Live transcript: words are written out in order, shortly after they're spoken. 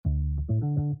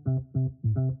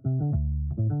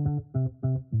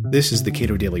This is the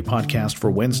Cato Daily Podcast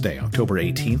for Wednesday, October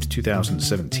 18th,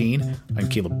 2017. I'm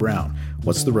Caleb Brown.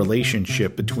 What's the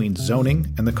relationship between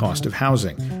zoning and the cost of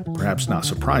housing? Perhaps not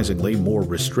surprisingly, more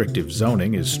restrictive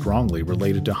zoning is strongly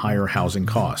related to higher housing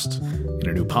costs. In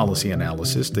a new policy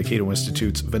analysis, the Cato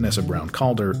Institute's Vanessa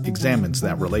Brown-Calder examines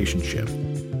that relationship.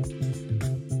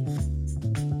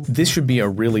 This should be a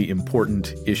really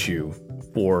important issue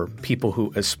for people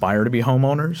who aspire to be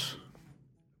homeowners,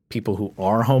 people who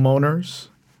are homeowners,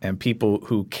 and people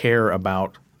who care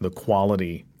about the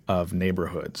quality of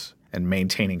neighborhoods and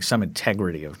maintaining some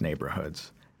integrity of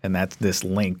neighborhoods. And that's this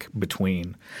link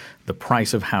between the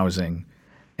price of housing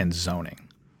and zoning.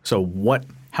 So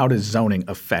how does zoning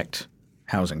affect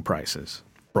housing prices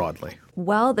broadly?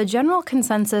 Well, the general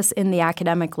consensus in the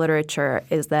academic literature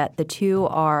is that the two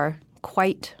are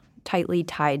quite tightly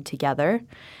tied together.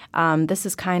 This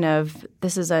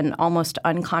is an almost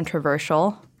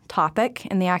uncontroversial topic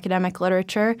in the academic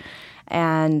literature,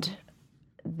 and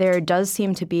there does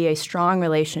seem to be a strong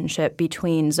relationship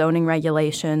between zoning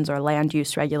regulations or land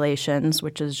use regulations,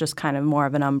 which is just kind of more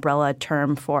of an umbrella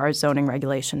term for zoning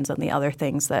regulations and the other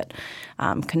things that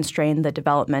constrain the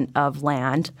development of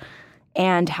land,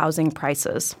 and housing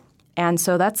prices. And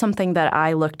so that's something that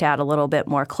I looked at a little bit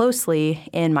more closely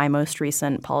in my most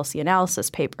recent policy analysis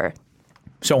paper.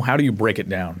 So how do you break it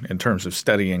down in terms of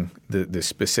studying the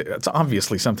specific – it's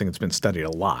obviously something that's been studied a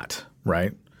lot,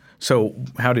 right? So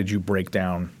how did you break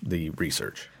down the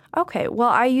research? Okay. Well,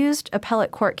 I used appellate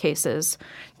court cases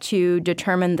to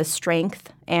determine the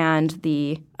strength and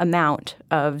the amount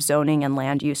of zoning and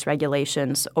land use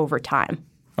regulations over time.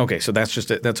 Okay, so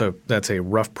that's a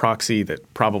rough proxy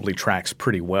that probably tracks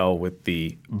pretty well with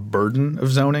the burden of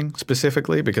zoning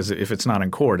specifically, because if it's not in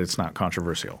court, it's not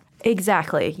controversial.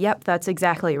 Exactly. Yep, that's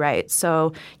exactly right.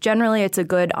 So generally, it's a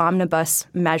good omnibus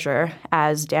measure,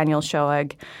 as Daniel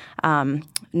Schoag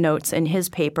notes in his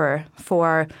paper,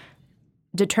 for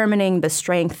determining the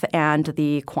strength and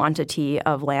the quantity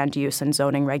of land use and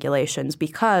zoning regulations,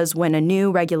 because when a new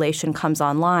regulation comes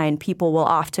online, people will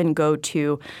often go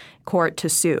to court to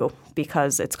sue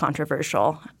because it's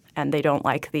controversial and they don't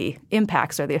like the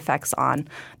impacts or the effects on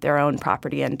their own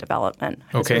property and development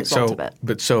as a result of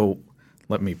it. So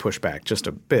let me push back just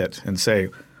a bit and say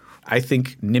I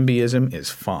think NIMBYism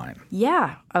is fine.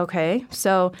 Yeah. Okay.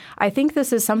 So I think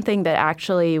this is something that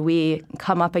actually we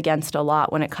come up against a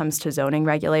lot when it comes to zoning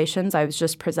regulations. I was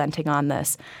just presenting on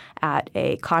this at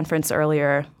a conference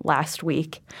earlier last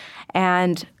week.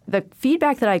 And the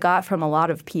feedback that I got from a lot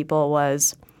of people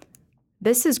was,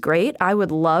 this is great. I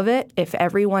would love it if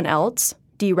everyone else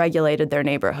deregulated their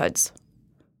neighborhoods.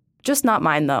 Just not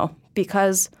mine, though,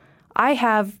 because I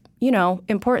have,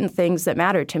 important things that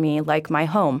matter to me, like my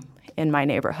home in my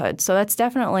neighborhood. So that's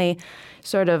definitely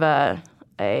sort of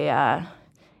a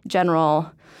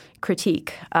general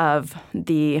critique of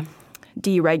the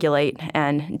deregulate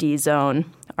and dezone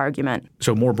argument.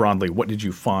 So more broadly, what did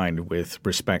you find with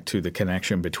respect to the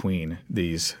connection between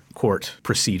these court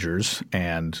procedures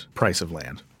and price of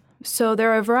land? So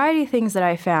there are a variety of things that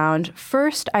I found.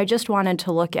 First, I just wanted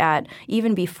to look at,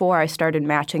 even before I started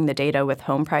matching the data with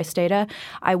home price data,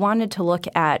 I wanted to look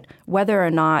at whether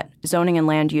or not zoning and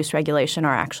land use regulation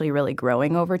are actually really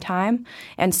growing over time.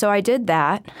 And so I did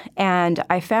that, and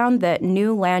I found that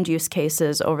new land use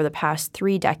cases over the past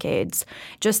 3 decades,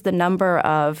 just the number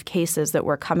of cases that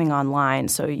were coming online,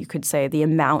 so you could say the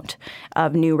amount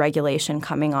of new regulation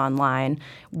coming online,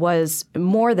 was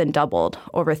more than doubled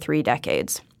over 3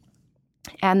 decades.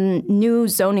 And new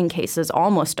zoning cases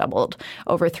almost doubled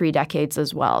over 3 decades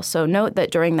as well. So note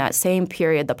that during that same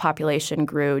period, the population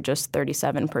grew just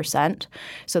 37%.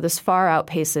 So this far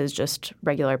outpaces just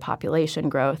regular population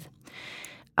growth.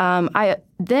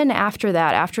 Then after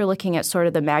that, after looking at sort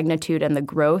of the magnitude and the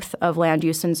growth of land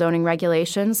use and zoning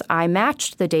regulations, I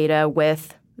matched the data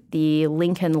with the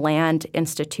Lincoln Land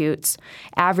Institute's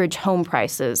average home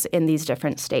prices in these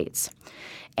different states.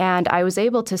 And I was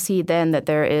able to see then that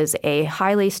there is a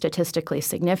highly statistically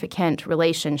significant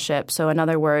relationship. So in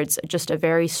other words, just a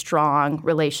very strong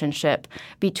relationship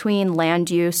between land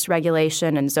use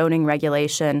regulation and zoning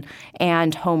regulation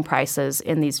and home prices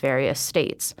in these various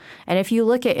states. And if you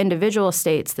look at individual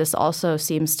states, this also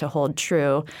seems to hold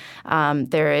true.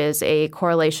 There is a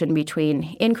correlation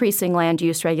between increasing land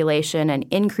use regulation and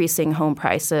increasing home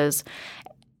prices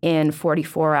in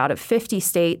 44 out of 50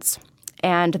 states.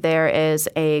 And there is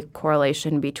a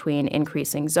correlation between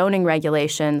increasing zoning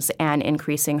regulations and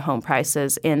increasing home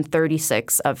prices in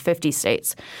 36 of 50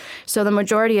 states. So the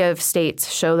majority of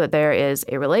states show that there is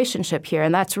a relationship here.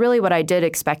 And that's really what I did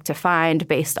expect to find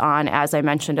based on, as I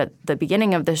mentioned at the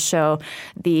beginning of this show,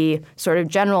 the sort of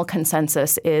general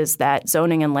consensus is that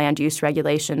zoning and land use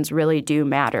regulations really do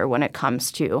matter when it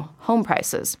comes to home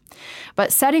prices.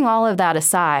 But setting all of that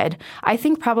aside, I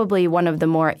think probably one of the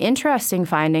more interesting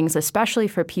findings, especially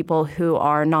for people who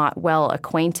are not well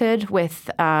acquainted with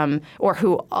or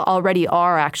who already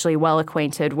are actually well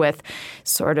acquainted with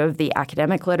sort of the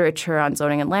academic literature on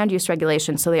zoning and land use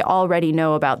regulation, so they already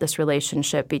know about this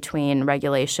relationship between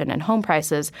regulation and home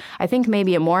prices. I think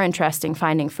maybe a more interesting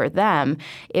finding for them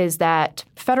is that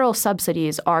federal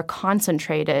subsidies are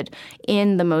concentrated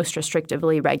in the most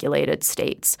restrictively regulated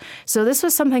states. So this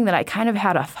was something that I kind of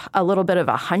had a little bit of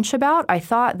a hunch about. I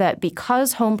thought that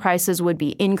because home prices would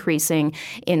be increasing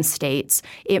in states,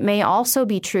 it may also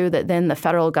be true that then the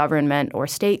federal government or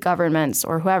state governments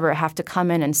or whoever have to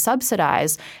come in and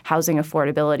subsidize housing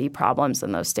affordability problems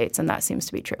in those states, and that seems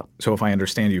to be true. So if I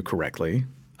understand you correctly,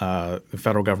 the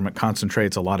federal government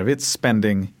concentrates a lot of its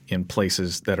spending in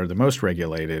places that are the most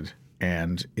regulated,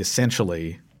 and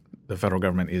essentially the federal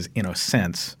government is, in a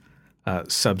sense,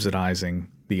 subsidizing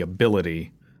the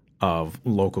ability of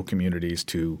local communities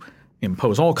to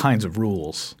impose all kinds of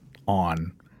rules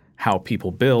on how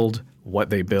people build, what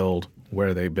they build,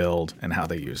 where they build, and how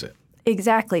they use it.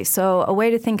 Exactly. So a way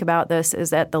to think about this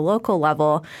is at the local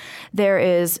level, there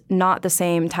is not the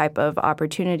same type of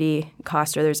opportunity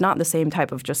cost, or there's not the same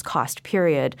type of just cost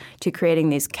period to creating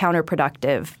these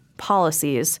counterproductive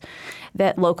policies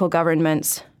that local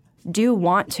governments do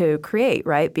want to create,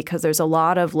 right? Because there's a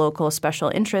lot of local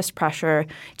special interest pressure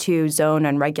to zone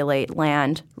and regulate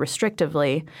land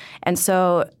restrictively. And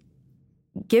so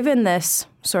given this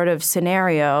sort of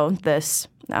scenario, this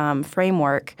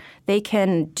framework, they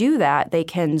can do that. They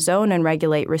can zone and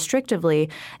regulate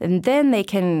restrictively, and then they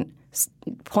can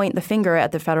point the finger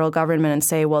at the federal government and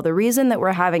say, well, the reason that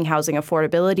we're having housing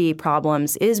affordability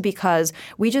problems is because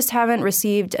we just haven't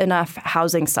received enough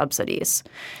housing subsidies.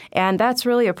 And that's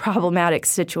really a problematic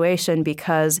situation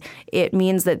because it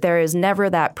means that there is never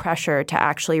that pressure to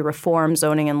actually reform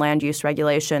zoning and land use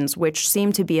regulations, which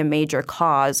seem to be a major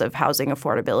cause of housing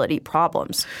affordability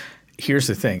problems. Here's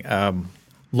the thing.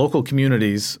 Local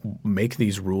communities make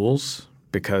these rules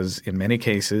because in many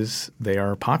cases they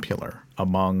are popular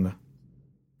among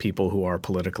people who are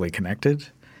politically connected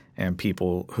and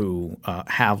people who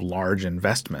have large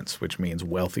investments, which means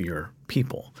wealthier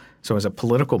people. So as a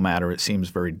political matter, it seems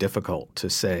very difficult to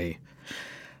say,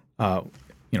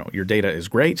 your data is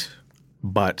great,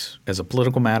 but as a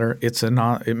political matter,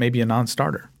 it may be a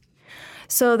non-starter.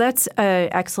 So that's an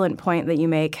excellent point that you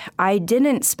make. I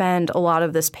didn't spend a lot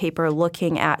of this paper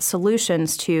looking at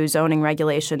solutions to zoning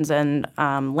regulations and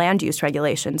land use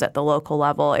regulations at the local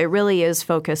level. It really is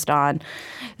focused on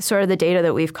sort of the data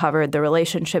that we've covered, the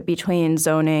relationship between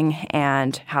zoning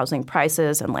and housing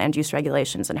prices and land use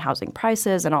regulations and housing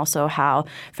prices, and also how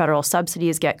federal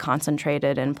subsidies get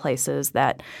concentrated in places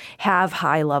that have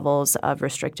high levels of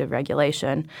restrictive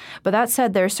regulation. But that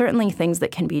said, there are certainly things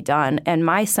that can be done, and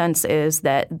my sense is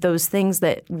that those things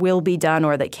that will be done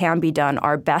or that can be done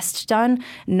are best done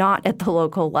not at the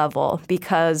local level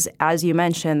because, as you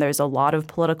mentioned, there's a lot of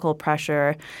political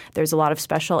pressure, there's a lot of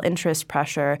special interest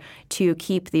pressure to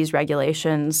keep these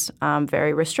regulations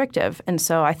very restrictive. And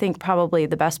so I think probably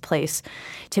the best place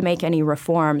to make any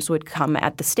reforms would come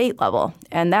at the state level.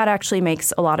 And that actually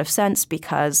makes a lot of sense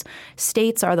because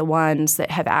states are the ones that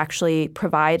have actually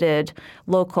provided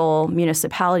local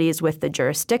municipalities with the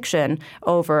jurisdiction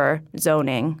over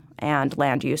zoning and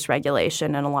land use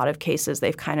regulation. In a lot of cases,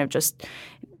 they've kind of just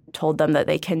told them that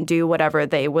they can do whatever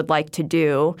they would like to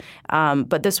do.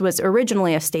 But this was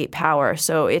originally a state power,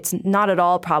 so it's not at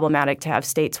all problematic to have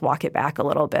states walk it back a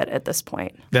little bit at this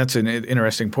point. That's an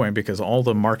interesting point because all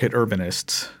the market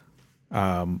urbanists,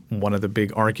 one of the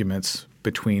big arguments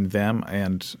between them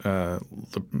and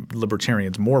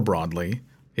libertarians more broadly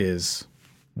is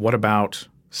what about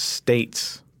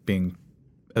states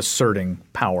asserting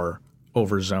power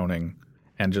over zoning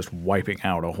and just wiping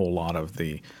out a whole lot of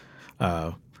the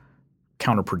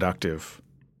counterproductive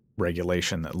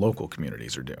regulation that local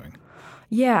communities are doing.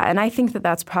 Yeah, and I think that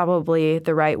that's probably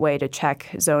the right way to check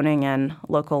zoning and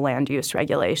local land use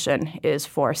regulation is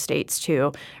for states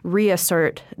to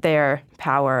reassert their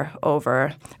power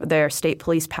over their state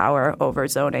police power over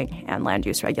zoning and land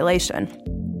use regulation.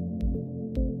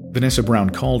 Vanessa Brown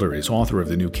Calder is author of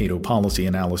the new Cato policy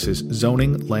analysis,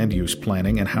 Zoning, Land Use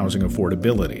Planning, and Housing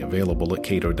Affordability, available at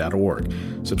cato.org.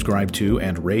 Subscribe to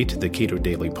and rate the Cato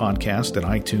Daily Podcast at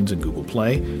iTunes and Google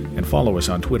Play, and follow us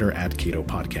on Twitter at Cato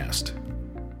Podcast.